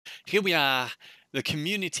here we are. The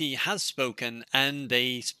community has spoken, and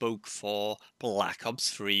they spoke for Black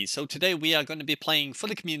Ops 3. So today we are going to be playing for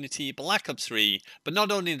the community Black Ops 3. But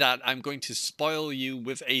not only that, I'm going to spoil you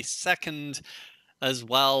with a second as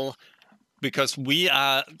well, because we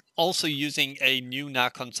are also using a new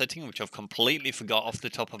Nacon setting, which I've completely forgot off the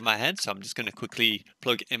top of my head. So I'm just going to quickly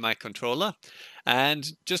plug in my controller.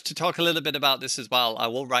 And just to talk a little bit about this as well, I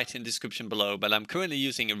will write in the description below, but I'm currently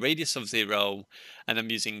using a radius of 0, and I'm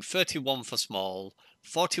using 31 for small,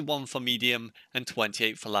 41 for medium, and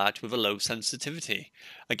 28 for large with a low sensitivity.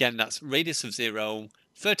 Again, that's radius of 0,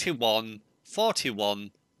 31,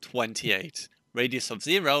 41, 28. Radius of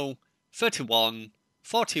 0, 31,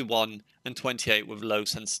 41, and 28 with low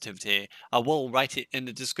sensitivity. I will write it in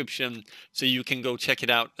the description so you can go check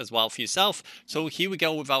it out as well for yourself. So here we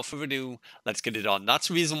go, without further ado, let's get it on. That's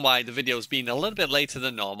the reason why the video's been a little bit later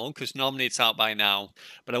than normal, because normally it's out by now.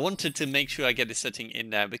 But I wanted to make sure I get a setting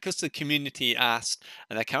in there because the community asked,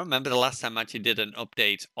 and I can't remember the last time I actually did an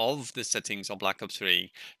update of the settings on Black Ops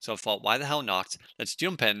 3. So I thought, why the hell not? Let's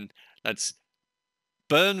jump in. Let's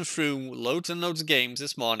burn through loads and loads of games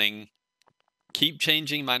this morning. Keep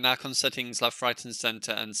changing my Nacon settings left, right, and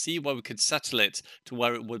center, and see where we could settle it to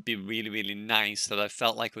where it would be really, really nice, that I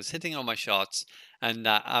felt like I was hitting all my shots and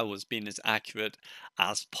that I was being as accurate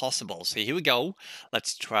as possible. So here we go.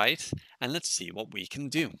 Let's try it and let's see what we can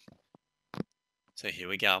do. So here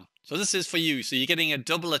we go. So this is for you. So you're getting a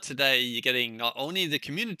doubler today. You're getting not only the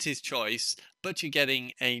community's choice, but you're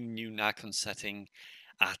getting a new Nacon setting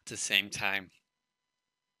at the same time.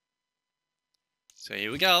 So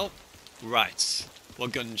here we go. Right,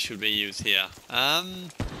 what gun should we use here?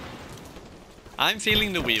 I'm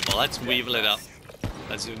feeling the Weevil. Let's Weevil it up.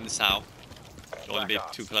 Let's zoom this out. Don't want to be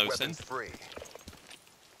too close in.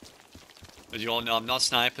 As you all know, I'm not a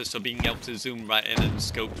sniper, so being able to zoom right in and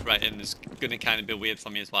scope right in is going to kind of be weird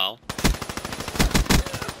for me as well.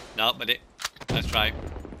 No, but let's try.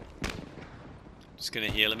 Just going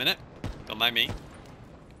to heal a minute. Don't mind me.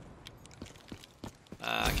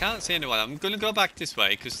 I can't see anyone. I'm going to go back this way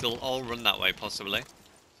because they'll all run that way, possibly.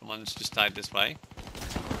 Someone's just died this way.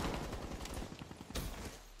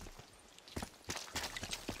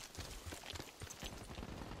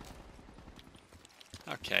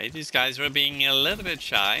 Okay, these guys are being a little bit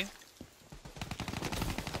shy.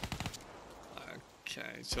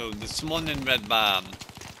 Okay, so there's someone in red barn.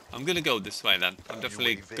 I'm going to go this way then. I'm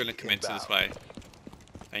definitely going to commit to this way.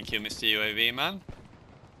 Thank you, Mr. UAV man.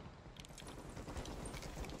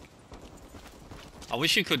 I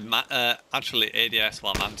wish you could actually ADS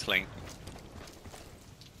while mantling.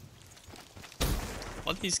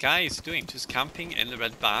 What are these guys doing? Just camping in the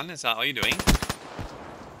red barn? Is that all you're doing?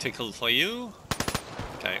 Tickle for you?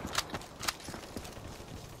 Okay.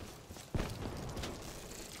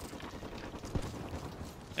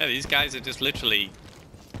 Yeah, these guys are just literally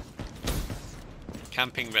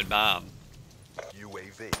camping red barn.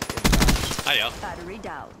 UAV. Hiya. Battery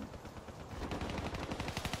down.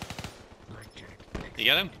 You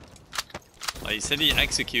get him? Well, he said he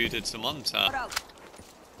executed someone, so...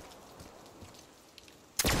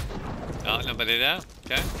 Oh, nobody there?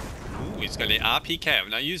 Okay. Ooh, he's got the RPK. I've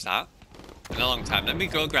not used that in a long time. Let me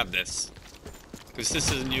go grab this. Because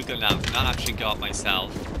this is a new gun I've not actually got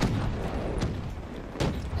myself.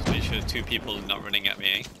 So make sure 2 people are not running at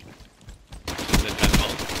me. Just in general.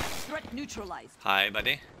 Threat neutralized. Hi,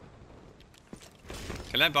 buddy.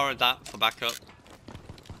 Can I borrow that for backup?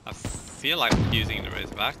 I feel like using the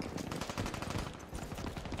Razorback.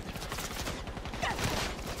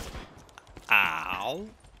 Ow.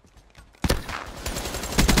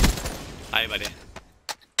 Hi, buddy.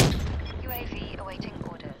 UAV awaiting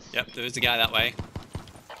orders. Yep, there is a guy that way.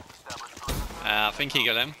 I think he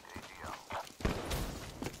got him.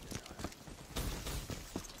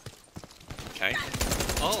 Okay.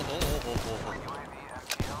 Oh.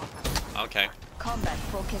 Okay. Combat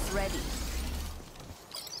focus ready.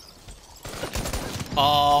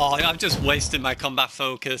 Oh, I've just wasted my combat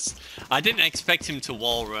focus. I didn't expect him to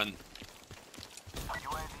wall run.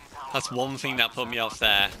 That's one thing that put me off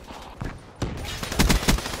there.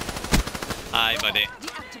 Hi, buddy.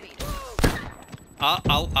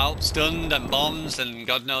 Oh, stunned and bombs and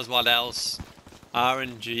God knows what else.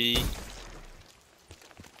 RNG.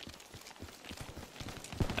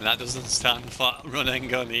 And that doesn't stand for run and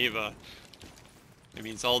gun either. It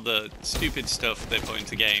means all the stupid stuff they put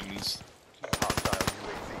into games.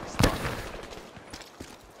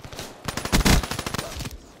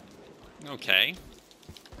 Okay.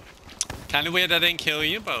 Kind of weird I didn't kill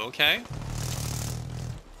you, but okay.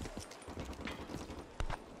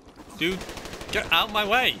 Dude, get out my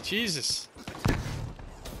way, Jesus.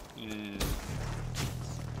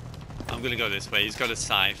 I'm gonna go this way. He's got a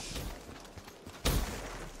scythe.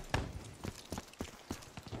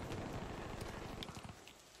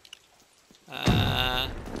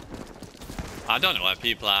 I don't know where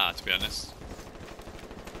people are, to be honest.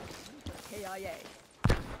 KIA.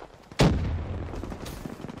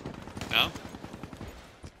 No?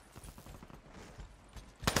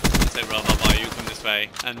 That's it, Robot Boy. You come this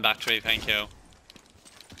way. And battery, thank you.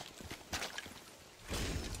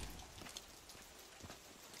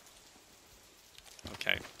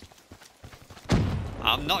 Okay.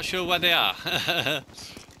 I'm not sure where they are.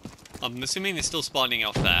 I'm assuming they're still spawning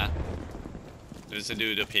off there. There's a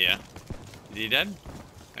dude up here. Is he dead?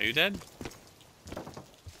 Are you dead?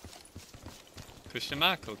 Question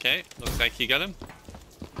mark? Okay. Looks like you got him.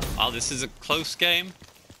 Oh, this is a close game.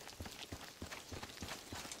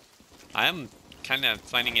 I am kind of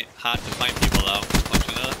finding it hard to find people though,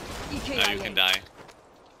 unfortunately. No, you can die.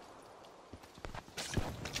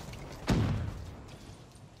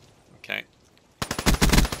 Okay.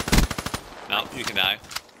 No, you can die.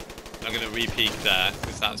 I'm not going to re-peek there,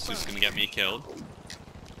 because that's just going to get me killed.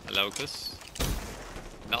 A locust.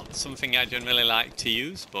 Not something I generally like to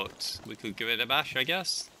use, but we could give it a bash, I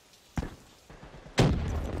guess.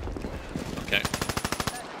 Okay.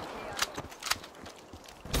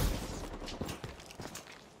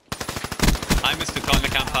 Hi, Mr. Corner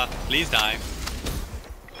Camper. Please die.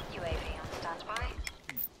 UAV on standby.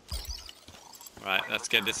 Right, let's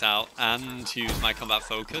get this out and use my combat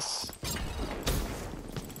focus.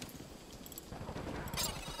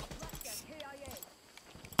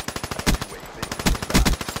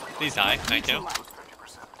 Please die, thank you.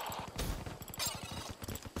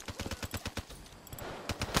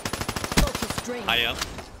 Hiya.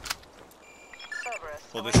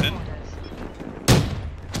 Pull this in.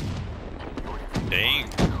 Dang.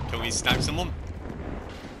 Can we snipe someone?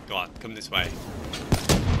 Go on, come this way.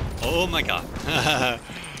 Oh my god.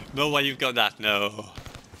 No way you've got that, no.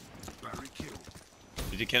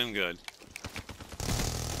 Did you kill him? Good.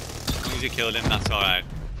 As long as you killed him, that's alright.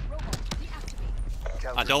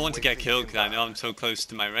 I don't want to get killed because I know I'm so close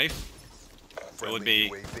to my Wraith. It would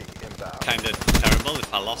be kind of terrible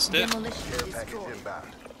if I lost it.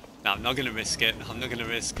 No, I'm not going to risk it. I'm not going to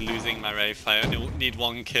risk losing my Wraith. I only need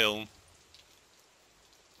one kill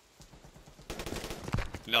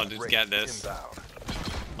in order to get this.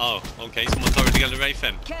 Oh, okay, someone's already got a Wraith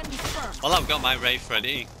in. Well, I've got my Wraith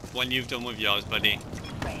ready. When you've done with yours, buddy,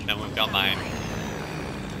 then we've got mine.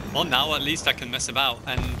 Well, now at least I can mess about,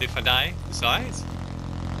 and if I die, it's alright.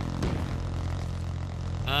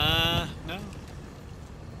 No.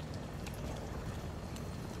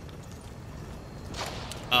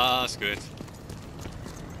 Ah, screw it.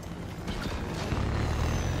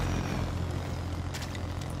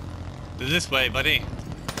 This way, buddy.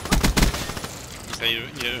 So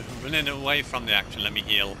you're running away from the action. Let me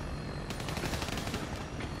heal.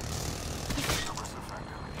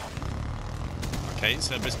 Okay,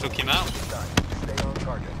 Cerberus took him out.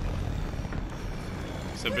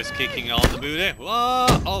 Cerberus kicking all the booty. Whoa!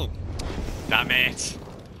 Oh! Damn it!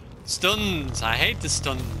 Stuns! I hate the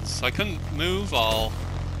stuns. I couldn't move or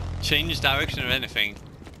change direction or anything.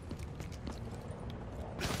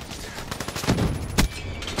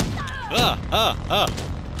 Ah!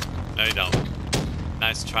 No, you don't.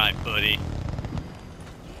 Nice try, buddy.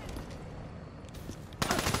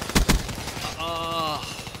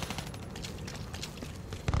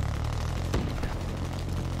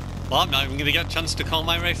 Well, I'm not even going to get a chance to call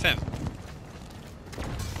my Wraith in.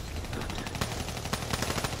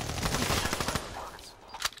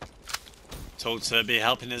 Told Serby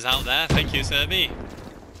helping us out there. Thank you, Serby.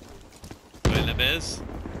 Doing the biz.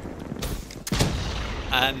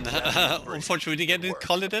 And unfortunately, we didn't get to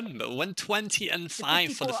call it in, but went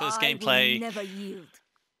 20-5 for the first gameplay.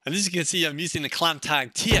 And as you can see, I'm using the clan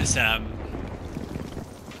tag TSM.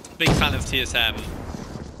 Big fan of TSM.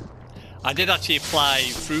 I did actually apply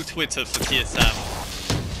through Twitter for TSM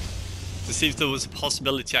to see if there was a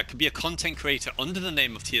possibility I could be a content creator under the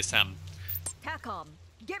name of TSM. TACOM,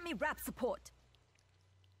 get me rap support.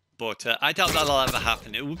 But I doubt that'll ever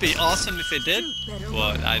happen. It would be awesome if it did,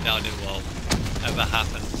 but I doubt it will ever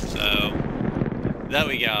happen. So there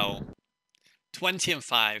we go.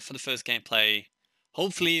 20-5 for the first gameplay.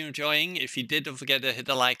 Hopefully you're enjoying. If you did, don't forget to hit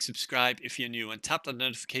the like, subscribe if you're new, and tap the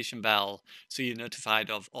notification bell so you're notified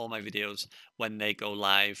of all my videos when they go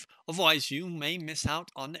live. Otherwise, you may miss out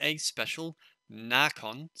on a special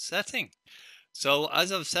Nacon setting. So,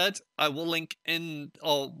 as I've said, I will link in,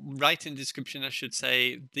 or right in the description, I should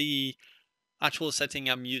say, the actual setting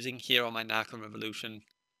I'm using here on my Nacon Revolution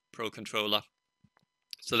Pro controller,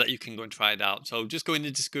 so that you can go and try it out. So just go in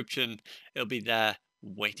the description, it'll be there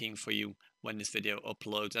waiting for you when this video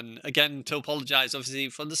uploads. And again, to apologize obviously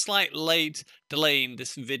for the slight late delay in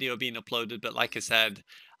this video being uploaded, but like I said,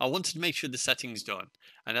 I wanted to make sure the setting's done,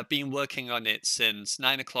 and I've been working on it since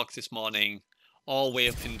 9 o'clock this morning all the way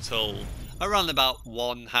up until around about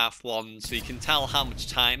 1, half 1, so you can tell how much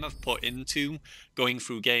time I've put into going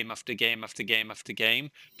through game after game after game after game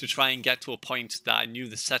to try and get to a point that I knew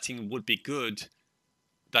the setting would be good,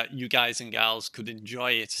 that you guys and gals could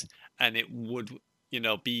enjoy it, and it would, you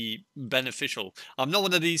know, be beneficial. I'm not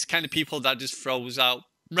one of these kind of people that just throws out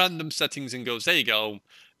random settings and goes, there you go,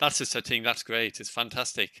 that's a setting, that's great, it's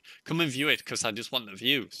fantastic, come and view it, because I just want the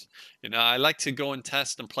views. You know, I like to go and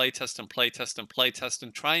test and play test and play test and play test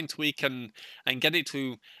and try and tweak and get it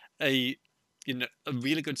to a, you know, a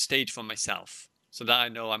really good stage for myself, so that I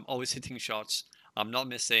know I'm always hitting shots, I'm not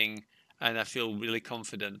missing, and I feel really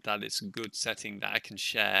confident that it's a good setting that I can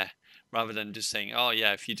share, rather than just saying, oh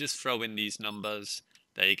yeah, if you just throw in these numbers,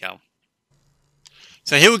 there you go.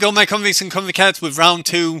 So here we go, my convicts and convicts, with round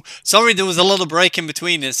 2. Sorry there was a little break in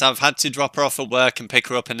between this. I've had to drop her off at work and pick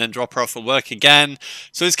her up and then drop her off at work again.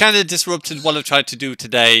 So it's kind of disrupted what I've tried to do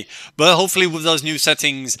today. But hopefully with those new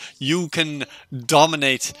settings, you can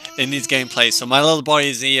dominate in these gameplays. So my little boy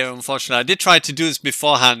is here, unfortunately. I did try to do this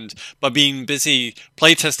beforehand by being busy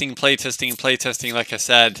playtesting, like I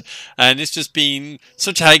said. And it's just been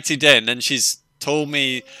such a hectic day. And then she's told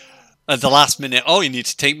me at the last minute, oh, you need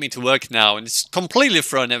to take me to work now, and it's completely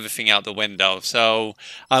thrown everything out the window, so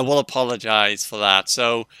I will apologize for that.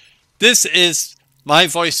 So this is my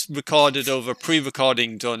voice recorded over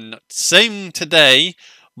pre-recording done same today,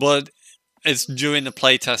 but it's during the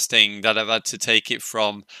playtesting that I've had to take it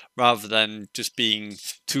from, rather than just being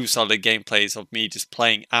 2 solid gameplays of me just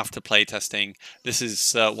playing after playtesting. This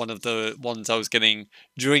is one of the ones I was getting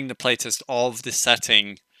during the playtest of the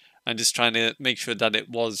setting, and just trying to make sure that it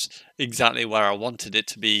was exactly where I wanted it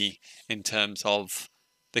to be in terms of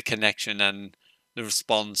the connection and the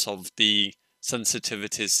response of the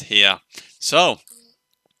sensitivities here. So,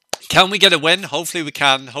 can we get a win? Hopefully we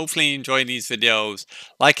can. Hopefully you enjoy these videos.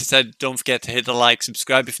 Like I said, don't forget to hit the like,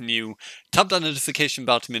 subscribe if you're new, tap that notification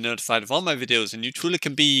bell to be notified of all my videos, and you truly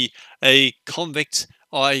can be a convict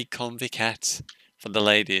or a convicette for the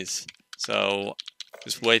ladies. So,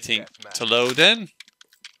 just waiting to load in.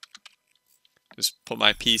 Just put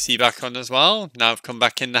my PC back on as well. Now I've come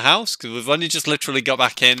back in the house, because we've only just literally got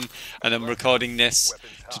back in, and I'm recording this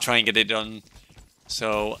to try and get it done.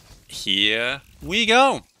 So here we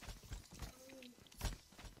go.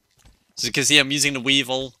 So you can see I'm using the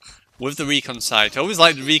Weevil with the recon sight. I always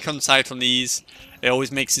like the recon sight on these. It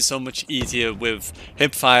always makes it so much easier with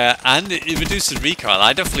hipfire, and it reduces recoil.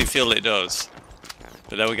 I definitely feel it does.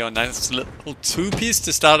 But there we go, nice little 2-piece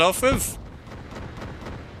to start off with.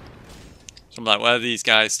 So I'm like, where are these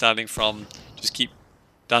guys starting from? Just keep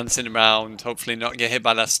dancing around, hopefully not get hit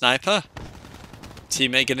by that sniper.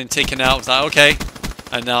 Teammate getting taken out, I was like, okay.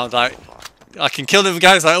 And now like, I can kill the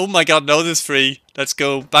guys, like, oh my god, no, there's 3. Let's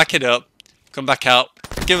go, back it up, come back out,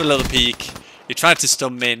 give it a little peek. You tried to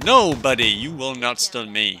stun me. No, buddy, you will not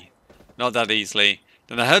stun me. Not that easily.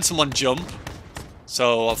 Then I heard someone jump,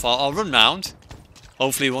 so I thought I'll run round.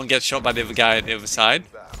 Hopefully he won't get shot by the other guy at the other side.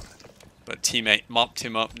 But teammate mopped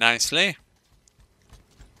him up nicely.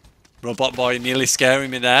 Robot boy nearly scaring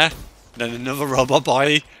me there. Then another robot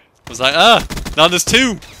boy was like, ah, now there's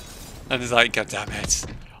 2. And he's like, god damn it.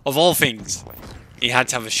 Of all things, he had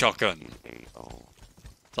to have a shotgun.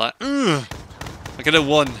 It's like, I could have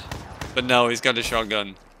won. But no, he's got a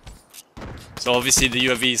shotgun. So obviously the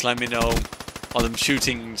UAVs let me know. Or them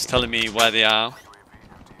shootings telling me where they are.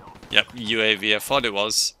 Yep, UAV, I thought it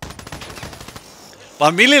was. But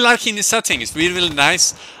I'm really liking this setting. It's really, really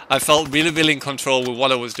nice. I felt really, really in control with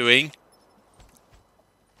what I was doing.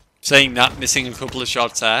 Saying that, missing a couple of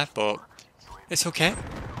shots there, but it's okay.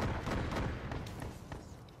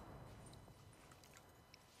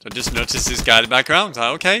 So I just noticed this guy in the background.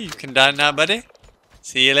 Like, okay, you can die now, buddy.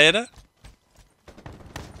 See you later.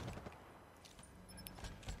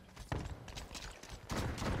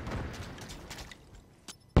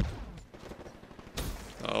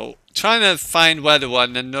 So, trying to find where they were,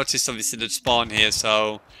 and then noticed obviously the spawn here,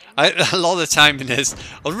 so a lot of the time in this,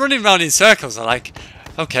 I was running around in circles. I'm like,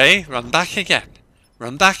 okay, run back again.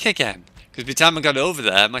 Run back again. Because by the time I got over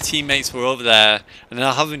there, my teammates were over there, and then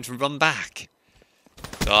I'm having to run back.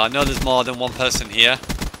 So I know there's more than one person here.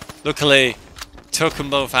 Luckily, took them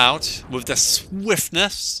both out with the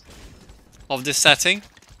swiftness of this setting.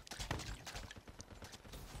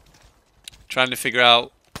 Trying to figure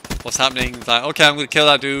out what's happening. Like, okay, I'm going to kill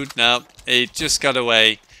that dude. No, it just got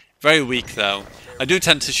away. Very weak though. I do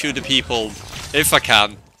tend to shoot the people if I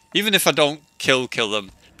can. Even if I don't kill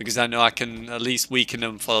them, because I know I can at least weaken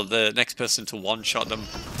them for the next person to one-shot them.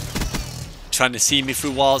 Trying to see me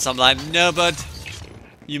through walls, I'm like, no bud,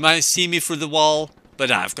 you might see me through the wall,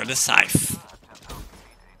 but I've got a scythe.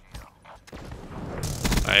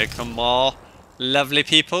 Here come more lovely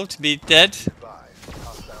people to be dead.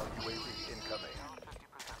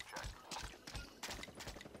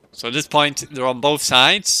 So at this point, they're on both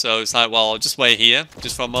sides, so it's like, well, I'll just wait here,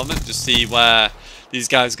 just for a moment, just see where these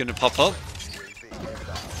guys are going to pop up.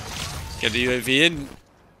 Get the UAV in.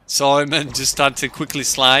 Saw him and just had to quickly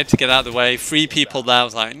slide to get out of the way. 3 people there, I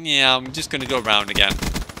was like, yeah, I'm just going to go around again.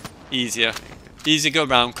 Easier. Easy to go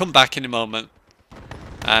around, come back in a moment.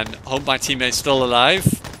 And hope my teammate's still alive.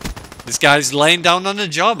 This guy's laying down on a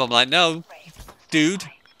job. I'm like, no, dude,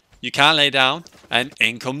 you can't lay down. And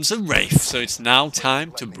in comes a Wraith. So it's now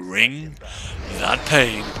time to bring that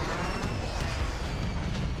pain.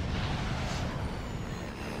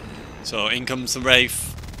 So in comes the Wraith.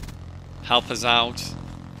 Help us out.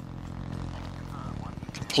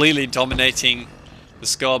 Completely dominating the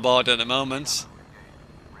scoreboard at the moment.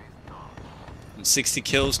 And 60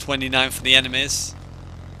 kills, 29 for the enemies.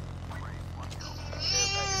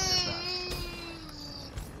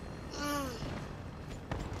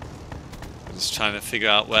 Just trying to figure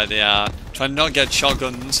out where they are. Trying to not get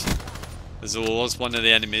shotgunned, as there was one of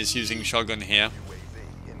the enemies using shotgun here.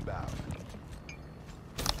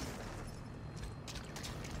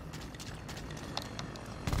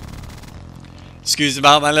 Excuse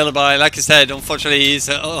about my little boy. Like I said, unfortunately he's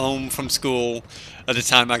at home from school at the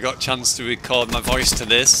time I got a chance to record my voice to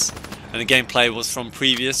this, and the gameplay was from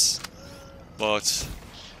previous. But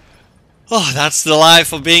oh, that's the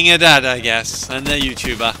life of being a dad, I guess, and a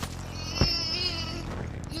YouTuber.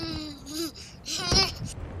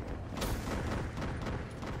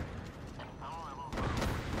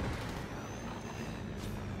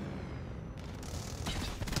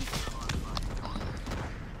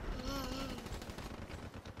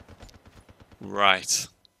 Right.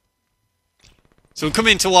 So we're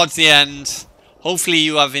coming towards the end. Hopefully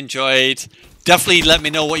you have enjoyed. Definitely let me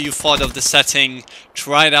know what you thought of the setting.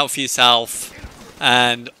 Try it out for yourself.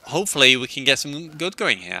 And hopefully we can get some good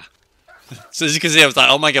going here. So as you can see, I was like,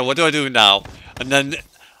 oh my god, what do I do now? And then,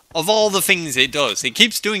 of all the things it does, it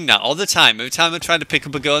keeps doing that all the time. Every time I try to pick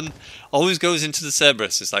up a gun, always goes into the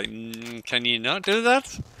Cerberus. It's like, can you not do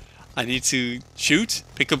that? I need to shoot,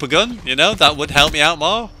 pick up a gun, you know, that would help me out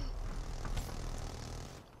more.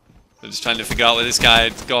 I'm just trying to figure out where this guy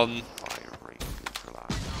had gone.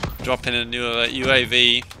 Dropping a new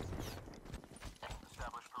UAV.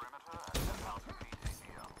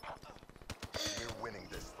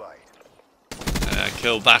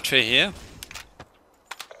 Kill battery here.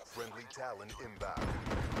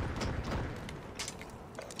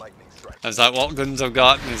 I was like, what guns I've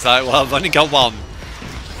got? And he's like, well, I've only got one.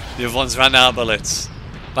 The other ones ran out of bullets.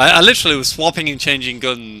 But I literally was swapping and changing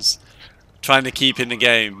guns, trying to keep in the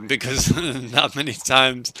game, because that many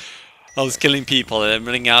times I was killing people and then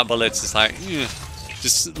running out of bullets. It's like,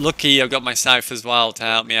 just lucky I've got my scythe as well to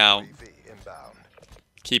help me out.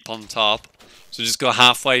 Keep on top. So just go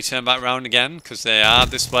halfway, turn back around again, because they are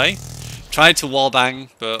this way. Tried to wallbang,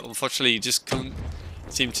 but unfortunately you just couldn't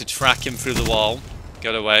seem to track him through the wall.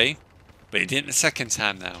 Got away. But he didn't the second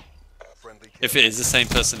time now. If it is the same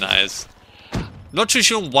person, that is. Not too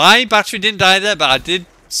sure why battery didn't die there, but I did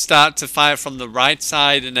start to fire from the right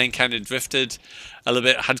side and then kind of drifted a little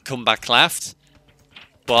bit, had come back left.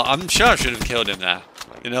 But I'm sure I should have killed him there.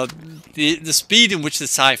 You know, the speed in which the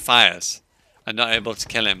scythe fires, I'm not able to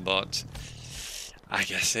kill him, but I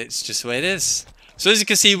guess it's just the way it is. So as you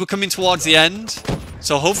can see, we're coming towards the end.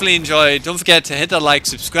 So hopefully you enjoyed. Don't forget to hit that like,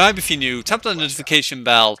 subscribe if you're new, tap that notification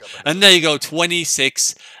bell, and there you go,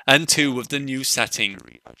 26 and 2 with the new setting.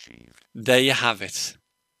 There you have it.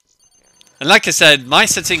 And like I said, my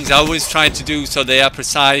settings I always try to do so they are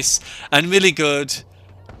precise and really good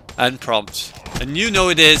and prompt. And you know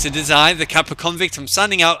it is I, the Kappa Convict. I'm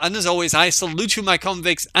signing out, and as always, I salute you, my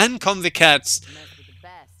convicts and convicts.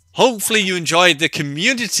 Hopefully you enjoyed the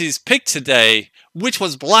Communitites Pick today, which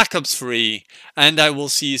was Black Ops 3, and I will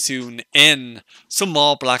see you soon in some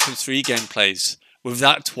more Black Ops 3 gameplays with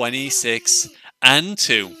that 26 and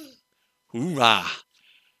 2. Hoorah!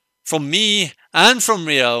 From me and from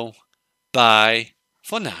Rio, bye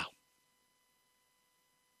for now.